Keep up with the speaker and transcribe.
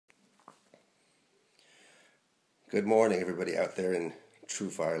Good morning, everybody out there in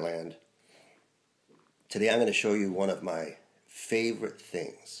TrueFire land. Today I'm going to show you one of my favorite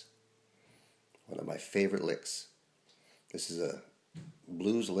things, one of my favorite licks. This is a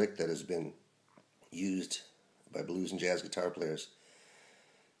blues lick that has been used by blues and jazz guitar players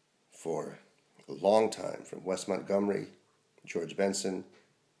for a long time, from Wes Montgomery, George Benson,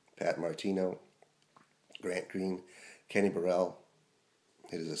 Pat Martino, Grant Green, Kenny Burrell.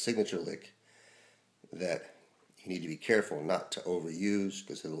 It is a signature lick that you need to be careful not to overuse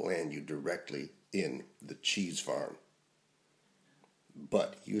because it'll land you directly in the cheese farm.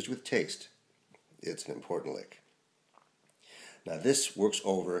 But used with taste, it's an important lick. Now this works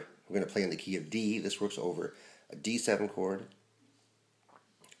over, we're going to play in the key of D. This works over a D7 chord,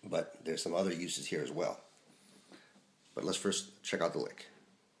 but there's some other uses here as well. But let's first check out the lick.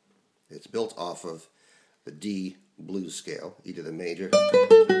 It's built off of the D blues scale, either the major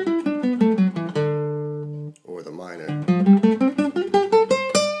or the minor.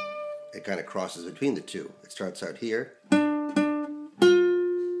 It kind of crosses between the two. It starts out here and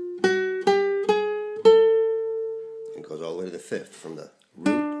goes all the way to the fifth, from the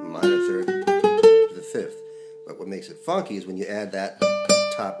root, minor third, to the fifth. But what makes it funky is when you add that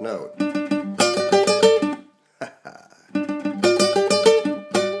top note.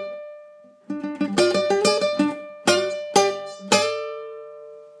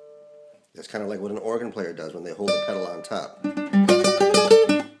 That's kind of like what an organ player does when they hold the pedal on top.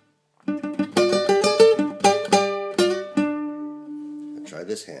 And try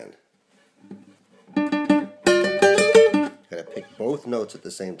this hand. Gotta pick both notes at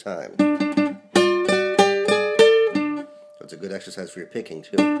the same time. So it's a good exercise for your picking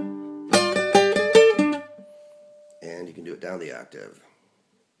too. And you can do it down the octave.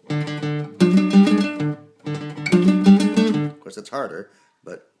 Of course it's harder,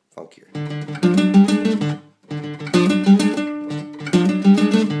 but funkier.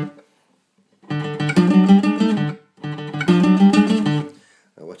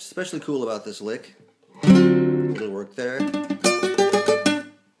 Now what's especially cool about this lick, it'll work there,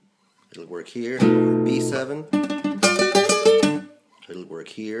 it'll work here over B7, it'll work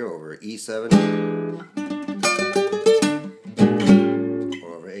here over E7,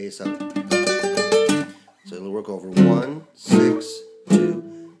 or over A7. So it'll work over 1, 6,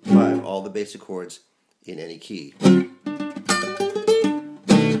 2, 5, all the basic chords in any key.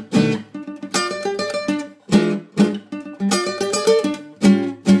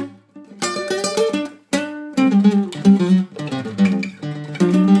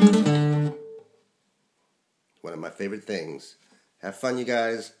 One of my favorite things. Have fun, you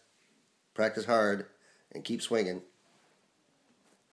guys. Practice hard and keep swinging.